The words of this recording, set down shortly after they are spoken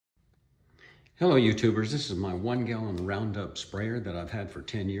Hello YouTubers, this is my 1-gallon Roundup sprayer that I've had for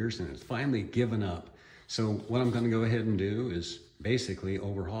 10 years and it's finally given up. So what I'm going to go ahead and do is basically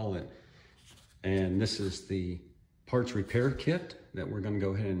overhaul it. And this is the parts repair kit that we're going to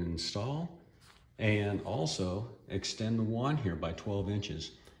go ahead and install. And also extend the wand here by 12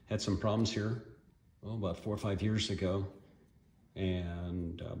 inches. Had some problems here about 4 or 5 years ago.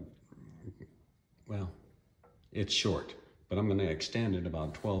 And well, it's short, but I'm going to extend it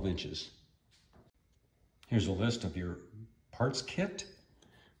about 12 inches. Here's a list of your parts kit.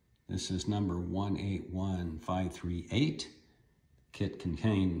 This is number 181538. Kit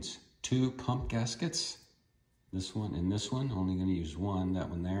contains 2 pump gaskets. This one and this one, only going to use one, that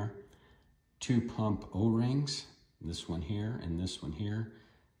one there. 2 pump O-rings, this one here and this one here.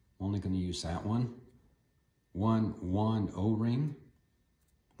 Only going to use that one. 1 wand O-ring,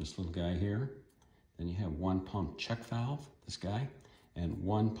 this little guy here. Then you have 1 pump check valve, this guy, and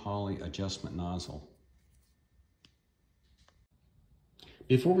 1 poly adjustment nozzle.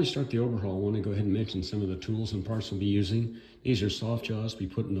 Before we start the overhaul, I want to go ahead and mention some of the tools and parts we'll be using. These are soft jaws we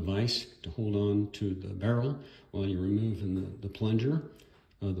put in the vise to hold on to the barrel while you're removing the plunger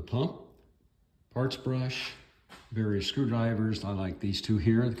of the pump. Parts brush, various screwdrivers. I like these 2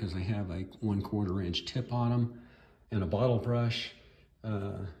 here because they have a 1/4 inch tip on them. And a bottle brush.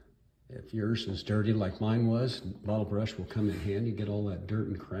 If yours is dirty like mine was, bottle brush will come in handy. Get all that dirt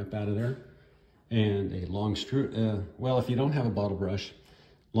and crap out of there. And a long screw, well, if you don't have a bottle brush,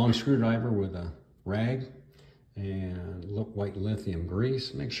 long screwdriver with a rag and white lithium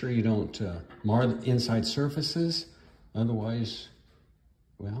grease. Make sure you don't mar the inside surfaces. Otherwise,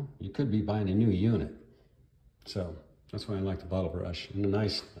 well, you could be buying a new unit. So that's why I like the bottle brush. And a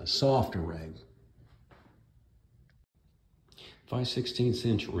nice, softer rag. 5/16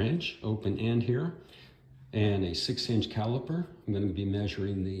 inch wrench, open end here, and a 6-inch caliper. I'm going to be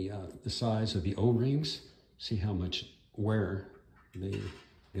measuring the size of the O-rings, see how much wear they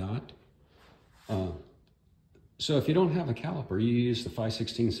got. So if you don't have a caliper, you use the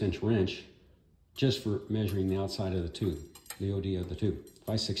 5/16 inch wrench just for measuring the outside of the tube, the OD of the tube,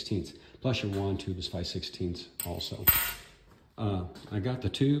 5/16. Plus your wand tube is 5/16 also. I got the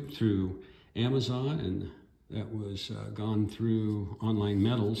tube through Amazon, and that was gone through Online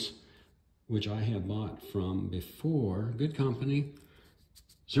Metals, which I had bought from before. Good company,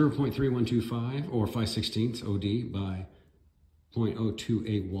 0.3125 or 5/16 OD by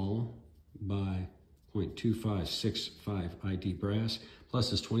 0.028 wall by 0.2565 ID brass,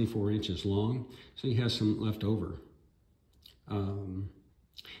 plus it's 24 inches long, so you have some left over.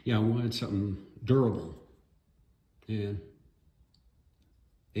 Yeah, I wanted something durable, and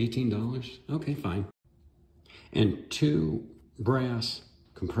 $18, okay, fine. And 2 brass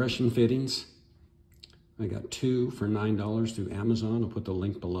compression fittings. I got 2 for $9 through Amazon. I'll put the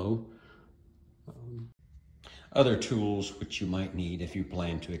link below. Other tools which you might need if you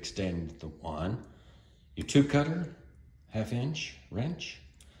plan to extend the wand. Your tube cutter, 1/2 inch wrench,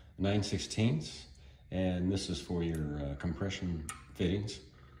 9/16, and this is for your compression fittings,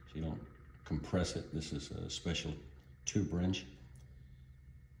 so you don't compress it. This is a special tube wrench,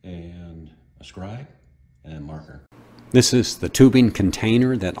 and a scribe, and a marker. This is the tubing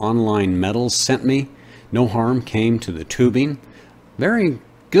container that Online Metals sent me. No harm came to the tubing. Very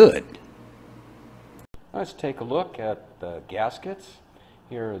good. Let's take a look at the gaskets.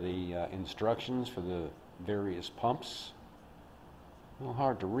 Here are the instructions for the various pumps. A little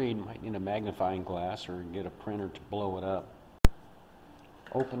hard to read, might need a magnifying glass or get a printer to blow it up.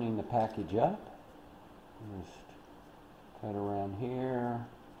 Opening the package up, just cut around here.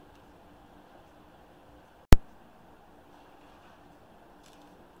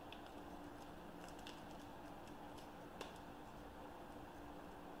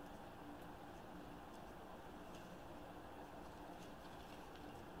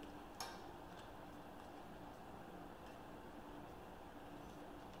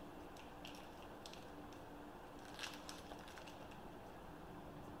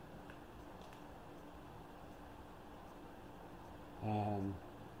 And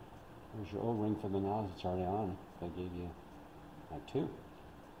there's your O-ring for the nozzle. It's already on. They gave you like 2.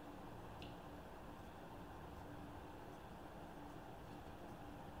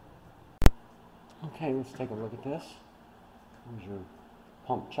 Okay, let's take a look at this. There's your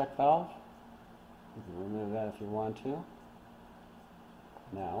pump check valve. You can remove that if you want to.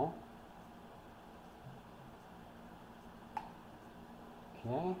 Now,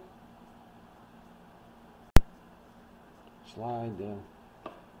 okay. Slide the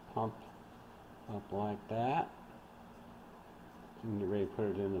pump up like that. You can get ready to put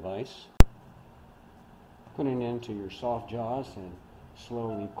it in the vise. Putting it into your soft jaws and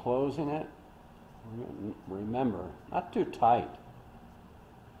slowly closing it Remember, not too tight.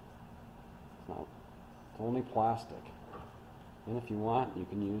 It's only plastic. And if you want, you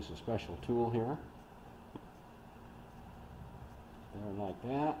can use a special tool here. There, like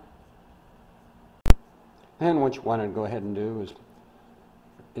that. And what you want to go ahead and do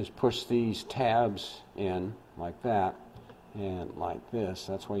is push these tabs in like that and like this.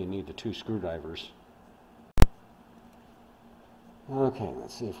 That's why you need the 2 screwdrivers. Okay,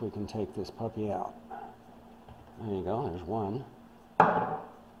 let's see if we can take this puppy out. There you go, there's 1.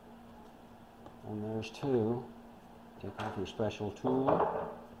 And there's 2. Take off your special tool,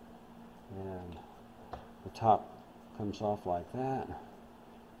 and the top comes off like that.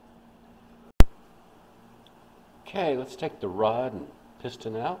 Okay, let's take the rod and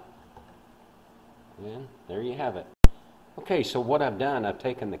piston out, and there you have it. Okay, so what I've done, I've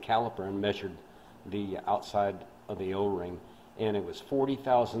taken the caliper and measured the outside of the O-ring, and it was 40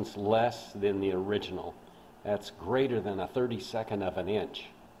 thousandths less than the original. That's greater than a 32nd of an inch.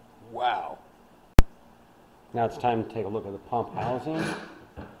 Wow. Now it's time to take a look at the pump housing,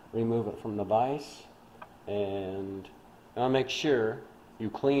 remove it from the vise, and now make sure you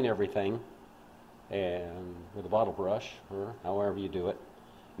clean everything and with a bottle brush or however you do it.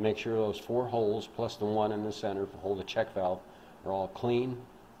 Make sure those 4 holes plus the one in the center to hold the check valve are all clean.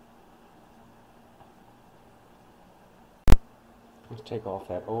 Let's take off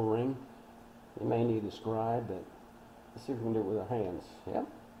that O-ring. You may need a scribe, but let's see if we can do it with our hands. Yep,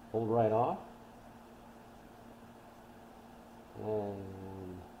 hold right off.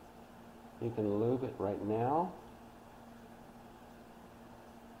 And you can lube it right now.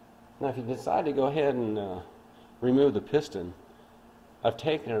 Now if you decide to go ahead and remove the piston, I've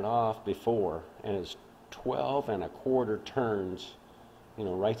taken it off before and it's 12 1/4 turns, you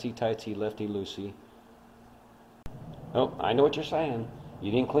know, rightsy tightsy, lefty loosey. Oh, I know what you're saying.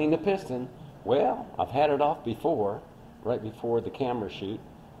 You didn't clean the piston. Well, I've had it off before, right before the camera shoot,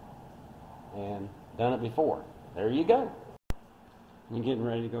 and done it before. There you go. You're getting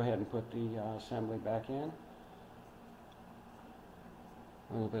ready to go ahead and put the assembly back in.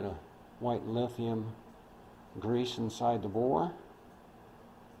 A little bit of white lithium grease inside the bore.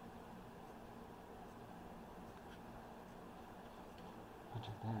 Put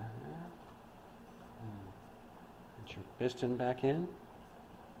it there. Put your piston back in.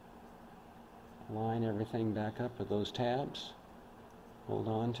 Line everything back up with those tabs. Hold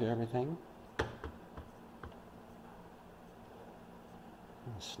on to everything.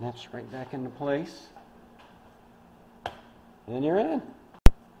 It snaps right back into place. And you're in.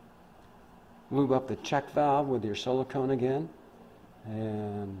 Lube up the check valve with your silicone again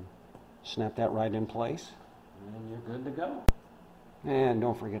and snap that right in place. And you're good to go. And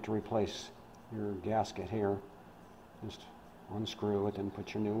don't forget to replace your gasket here. Just unscrew it and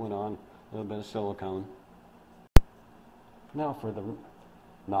put your new one on. A little bit of silicone. Now for the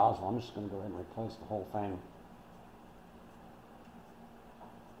nozzle, I'm just going to go ahead and replace the whole thing.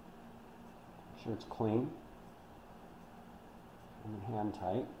 Make sure it's clean and hand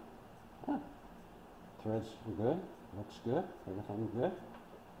tight. Yeah. Threads are good, looks good, everything's good,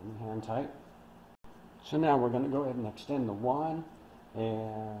 and hand tight. So now we're going to go ahead and extend the one,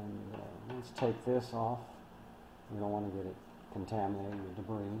 and let's take this off. We don't want to get it contaminated with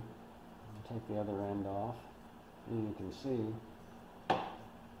debris. Take the other end off, and you can see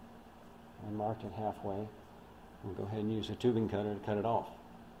I marked it halfway. We'll go ahead and use a tubing cutter to cut it off.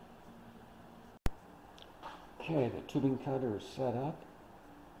 Okay, the tubing cutter is set up.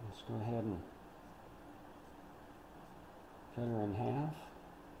 Let's go ahead and cut her in half.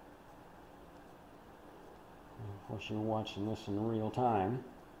 And of course, you're watching this in real time.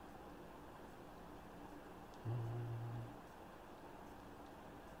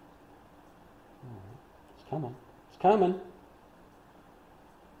 It's coming. It's coming.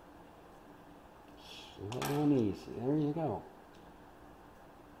 Slow and easy. There you go.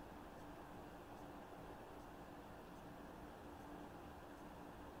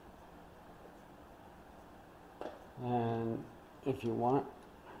 And if you want,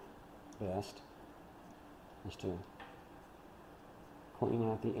 best is to clean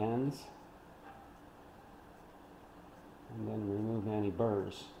out the ends and then remove any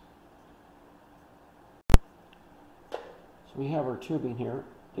burrs. So we have our tubing here.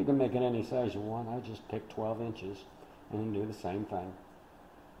 You can make it any size you want. I just picked 12 inches and do the same thing.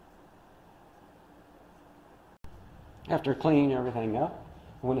 After cleaning everything up,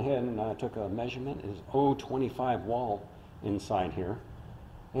 I went ahead and took a measurement. Is 0.25 wall inside here.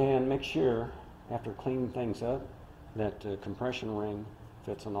 And make sure, after cleaning things up, that compression ring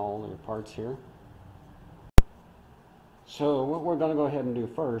fits on all the parts here. So what we're going to go ahead and do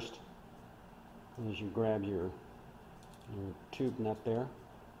first as you grab your tube nut there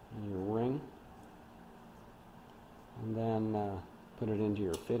and your ring, and then put it into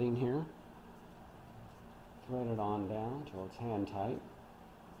your fitting here. Thread it on down till it's hand tight.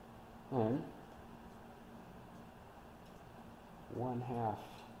 Then 1/2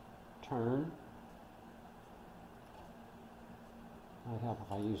 turn. Might help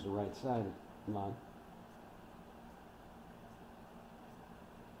if I use the right side nut.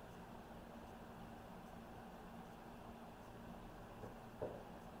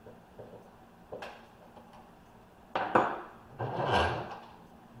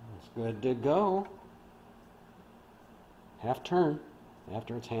 It's good to go. 1/2 turn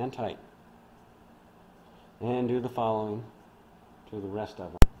after it's hand tight. And do the following to the rest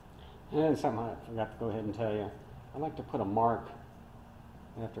of them. And something I forgot to go ahead and tell you. I like to put a mark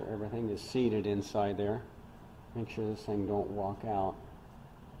after everything is seated inside there. Make sure this thing don't walk out.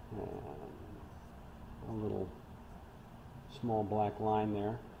 A little small black line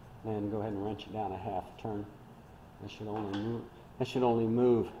there. Then go ahead and wrench it down 1/2 turn. That should only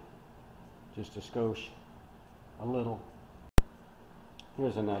move just a skosh, a little.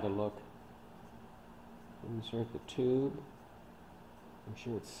 Here's another look. Insert the tube. Make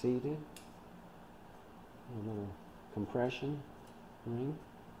sure it's seated. A little compression ring.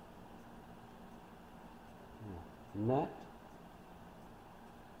 Nut.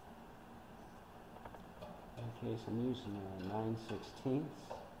 In case I'm using a 9/16.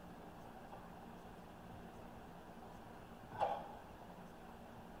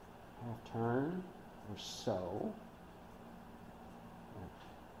 1/2 turn or so.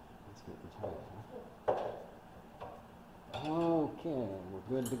 It's getting tight. Okay, we're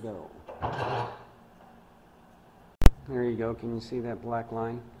good to go. There you go. Can you see that black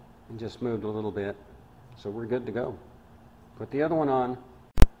line? It just moved a little bit. So we're good to go. Put the other one on.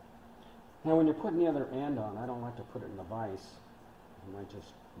 Now when you're putting the other end on, I don't like to put it in the vise. It might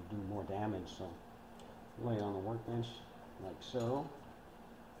just do more damage, so lay it on the workbench like so.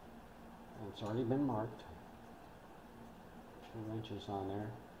 And it's already been marked. 2 inches on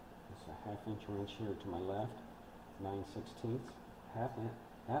there. It's a 1/2 inch wrench here to my left. 9/16, half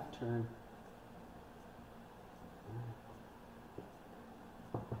turn.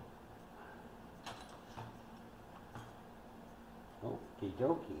 Okie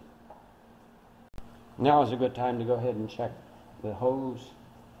dokie. Now is a good time to go ahead and check the hose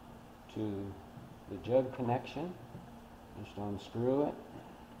to the jug connection. Just unscrew it.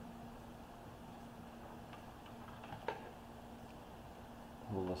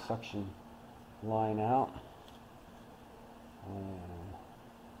 Pull the suction line out. And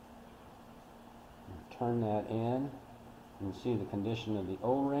turn that in. You can see the condition of the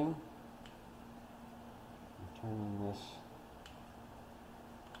O-ring. Turning this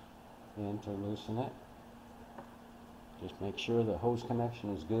in to loosen it. Just make sure the hose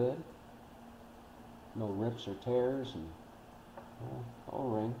connection is good. No rips or tears. And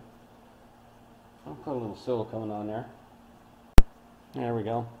O-ring. I'll put a little silicone on there. There we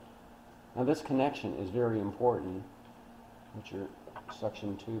go. Now this connection is very important. Put your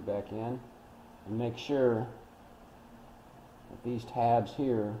suction tube back in and make sure that these tabs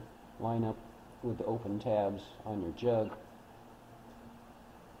here line up with the open tabs on your jug.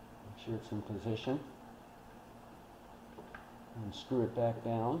 Make sure it's in position and screw it back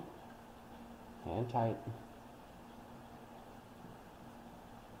down and tight.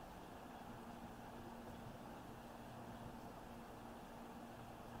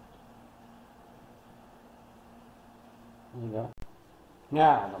 There you go.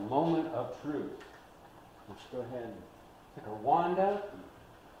 Now, the moment of truth. Let's go ahead and pick our wand up,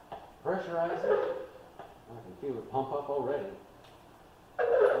 pressurize it. I can feel it pump up already.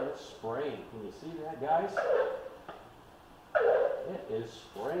 And it's spraying. Can you see that, guys? It is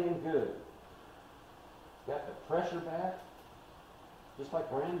spraying good. Got the pressure back, just like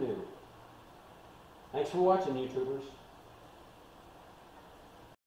brand new. Thanks for watching, YouTubers.